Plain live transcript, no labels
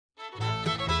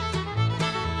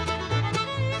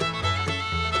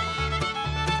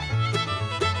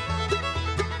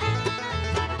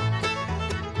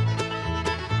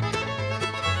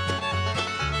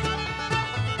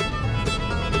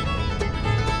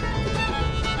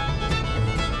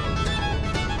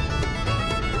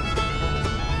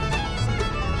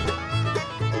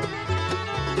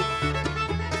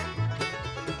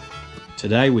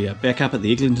Today we are back up at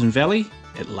the Eglinton Valley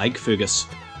at Lake Fergus.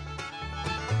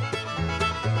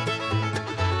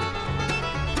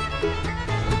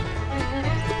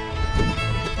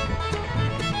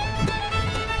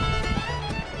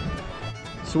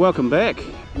 So welcome back.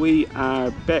 We are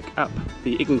back up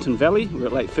the Eglinton Valley. We're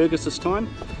at Lake Fergus this time.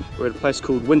 We're at a place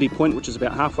called Windy Point, which is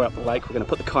about halfway up the lake. We're going to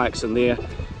put the kayaks in there,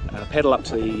 paddle up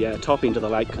to the top end of the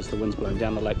lake because the wind's blowing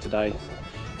down the lake today,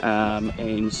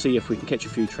 and see if we can catch a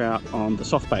few trout on the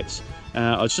soft baits.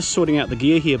 I was just sorting out the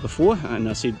gear here before, and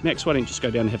I said, Max, why don't you just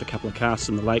go down and have a couple of casts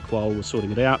in the lake while we're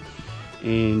sorting it out?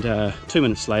 And 2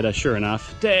 minutes later, sure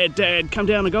enough, Dad, come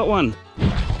down, I got one.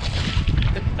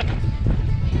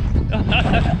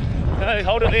 Hey,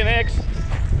 hold it there, Max.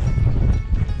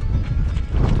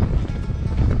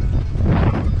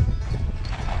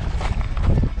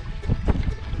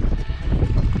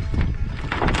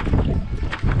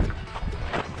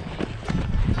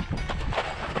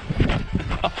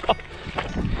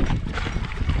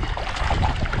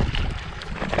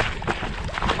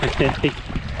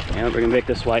 Now bring him back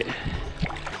this way.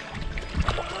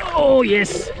 Oh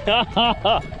yes!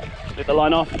 Let the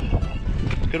line off.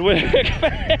 Good work,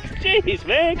 Max. Jeez,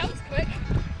 Max. That was quick.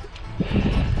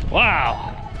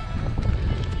 Wow.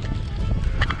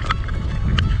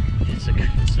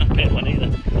 It's not a bad one either.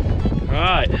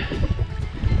 Right.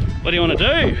 What do you want to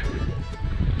do?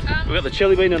 We've got the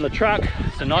chili bean in the truck.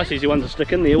 It's a nice easy one to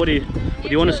stick in there. What do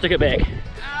you want to stick it back?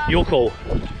 Your call.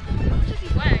 What does he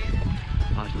weigh?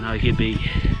 I don't know, he'd be,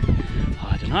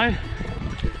 I don't know,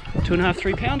 2.5,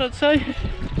 3 pound I'd say.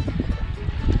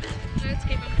 Let's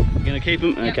keep him. You're going to keep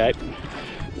him? Yep. Okay.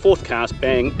 Fourth cast,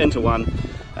 bang, into one.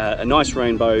 A nice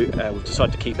rainbow. We've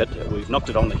decided to keep it. We've knocked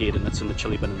it on the head and it's in the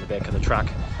chili bin in the back of the truck.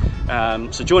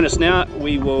 So join us now.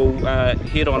 We will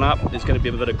head on up. There's going to be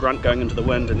a bit of grunt going into the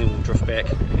wind and then we'll drift back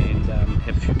and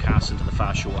have a few casts into the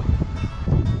far shore.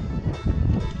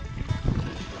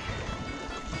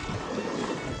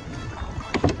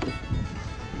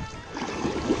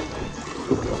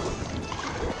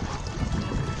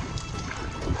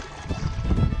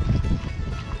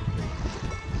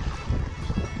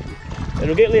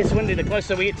 It'll get less windy the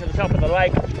closer we get to the top of the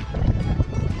lake.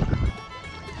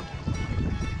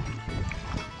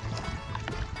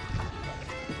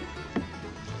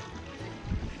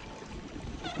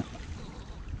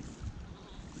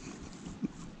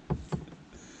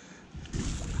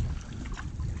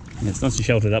 And it's nice and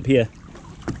sheltered up here.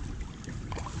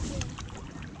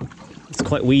 It's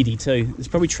quite weedy too. There's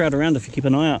probably trout around if you keep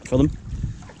an eye out for them.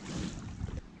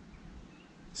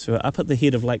 So we're up at the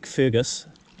head of Lake Fergus.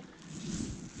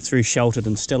 It's very sheltered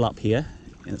and still up here,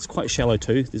 and it's quite shallow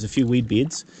too. There's a few weed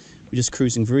beds. We're just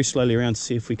cruising very slowly around to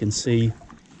see if we can see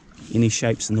any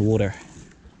shapes in the water.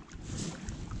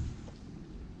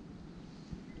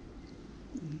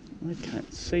 I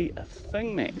can't see a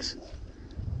thing, Max.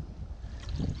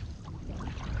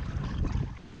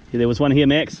 Yeah, there was one here,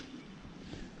 Max.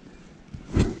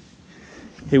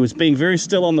 He was being very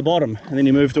still on the bottom and then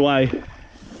he moved away.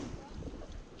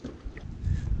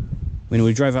 When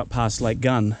we drove up past Lake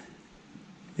Gun,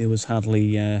 there was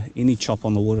hardly any chop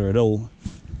on the water at all.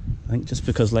 I think just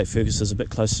because Lake Fergus is a bit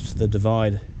closer to the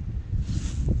divide, it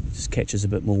just catches a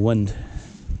bit more wind.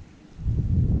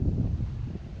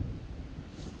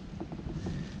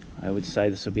 I would say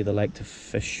this will be the lake to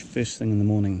fish first thing in the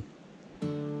morning.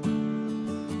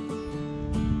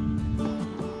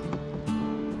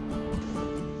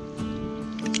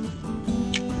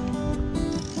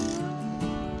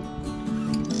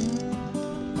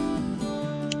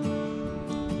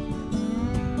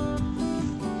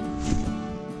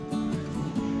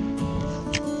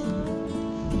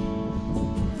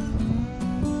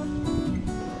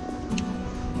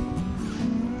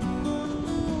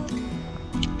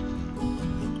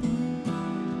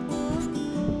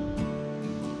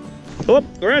 Oh,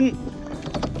 we're in!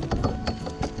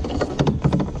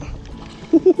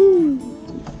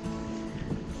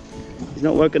 He's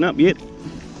not woken up yet.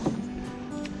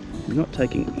 He's not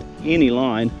taking any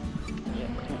line.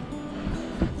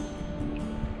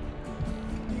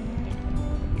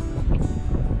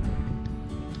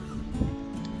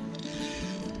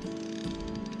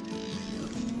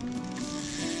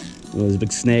 Oh, there's a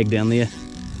big snag down there.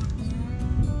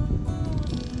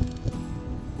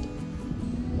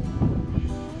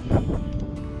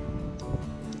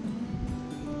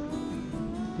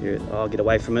 Here, I'll get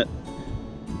away from it.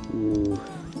 Ooh.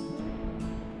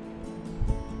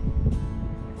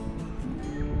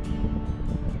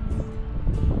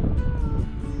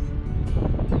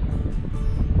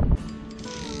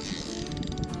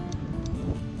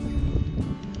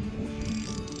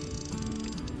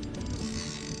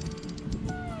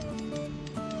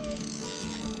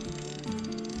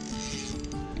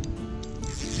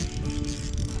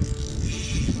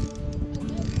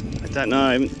 don't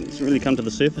know, he hasn't really come to the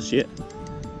surface yet.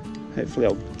 Hopefully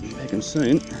I'll back him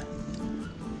soon.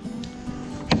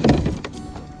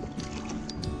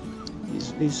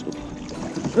 He's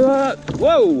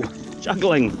whoa!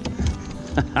 Juggling!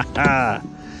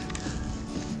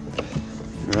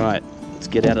 Right, let's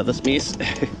get out of this mess.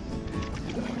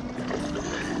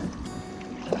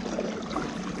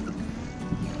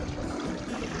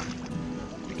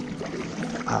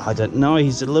 I don't know,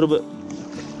 he's a little bit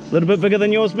bigger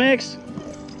than yours, Max.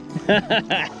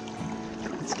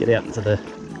 Let's get out into the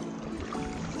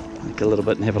lake a little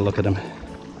bit and have a look at him.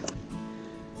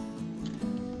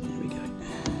 There we go.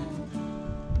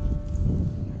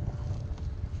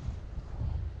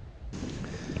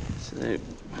 So if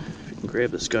we can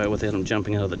grab this guy without him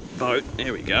jumping out of the boat,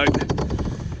 there we go.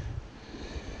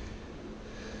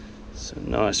 So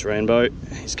nice rainbow.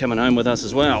 He's coming home with us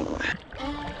as well.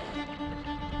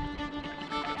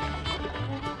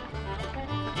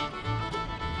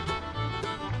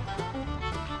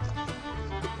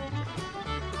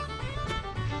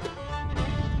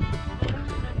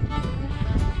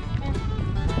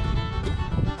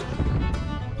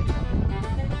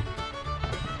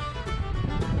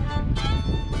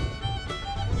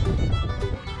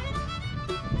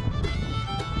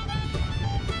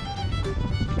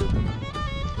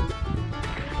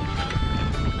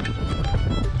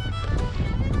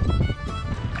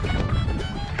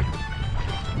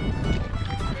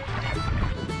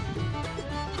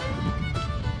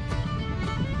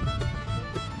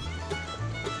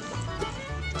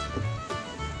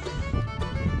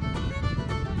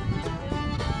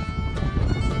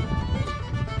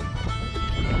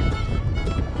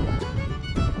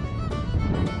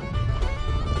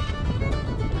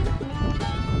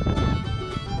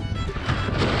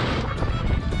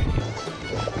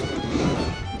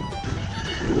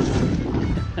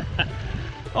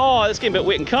 Oh, it's getting a bit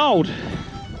wet and cold.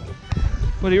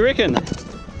 What do you reckon?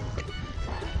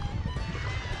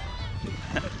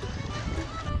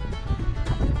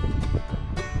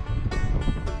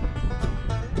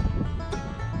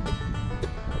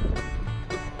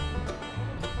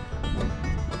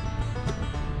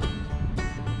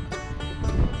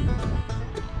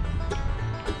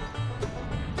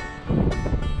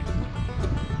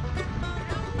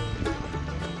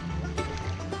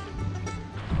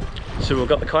 So we've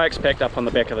got the kayaks packed up on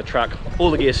the back of the truck,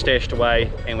 all the gear stashed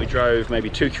away, and we drove maybe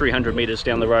 200-300 meters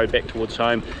down the road back towards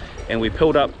home, and we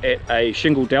pulled up at a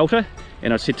shingle delta,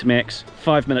 and I said to Max,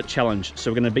 5-minute challenge.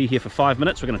 So we're going to be here for 5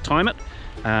 minutes, we're going to time it.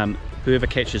 Whoever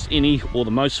catches any or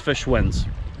the most fish wins.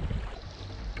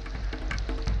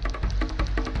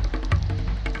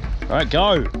 All right,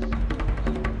 go.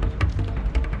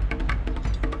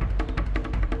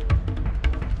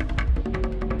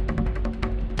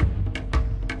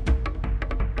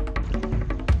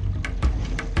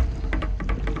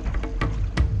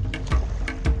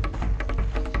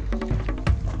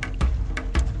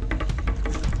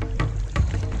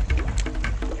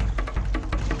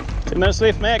 Two minutes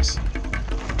left, Max.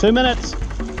 2 minutes.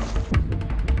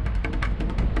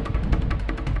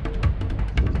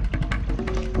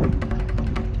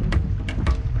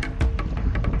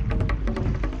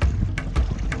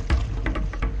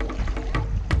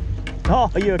 Oh,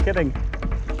 you were kidding.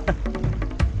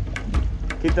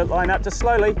 Keep the line up just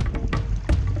slowly.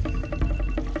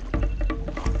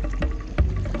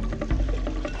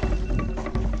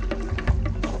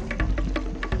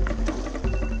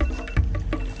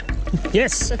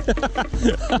 Yes!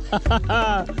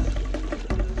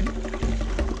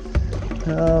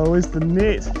 Oh, where's the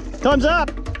net? Time's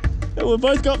up! Oh, we've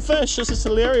both got fish, this is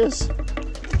hilarious.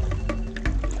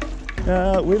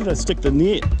 Where did I stick the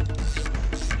net?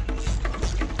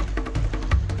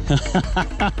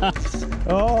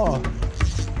 Oh!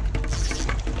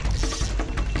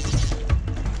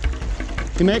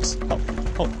 Hey Max,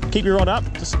 keep your rod up,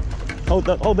 just hold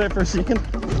that for a second.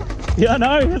 Yeah, I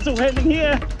know, it's all happening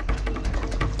here.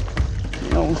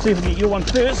 Oh, we'll see if we can get your one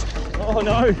first. Oh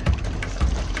no!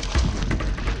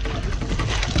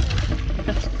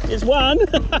 There's one!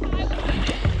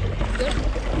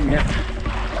 Yeah.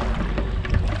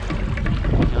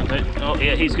 Oh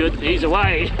yeah, he's good. He's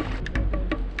away.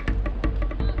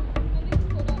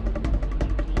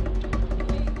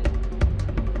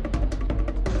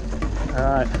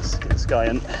 Alright, let's get this guy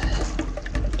in.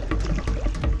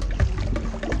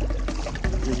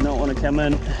 He does not want to come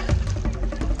in.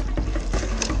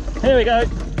 Here we go.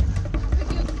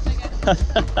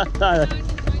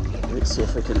 Let's see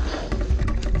if we can.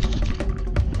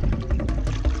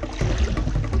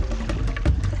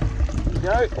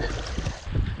 There we go.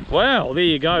 Well, there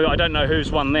you go. I don't know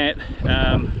who's won that.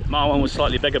 My one was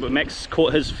slightly bigger, but Max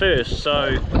caught his first.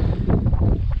 So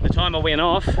the time I went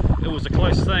off, it was a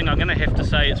close thing. I'm going to have to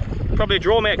say it's probably a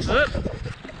draw, Max, is it?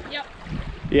 Yep.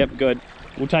 Yep, good.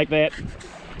 We'll take that.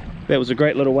 That was a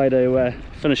great little way to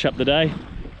finish up the day.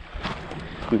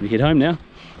 We can head home now.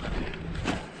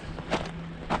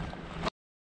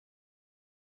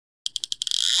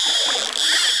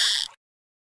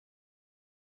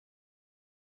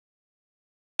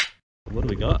 What do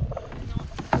we got?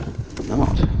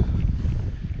 Not.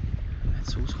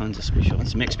 That's all kinds of special.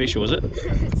 It's Max special, is it?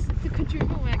 It's the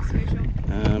quadruple wax special.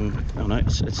 Oh no,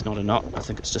 it's not a knot. I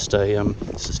think it's just a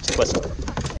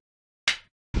twist.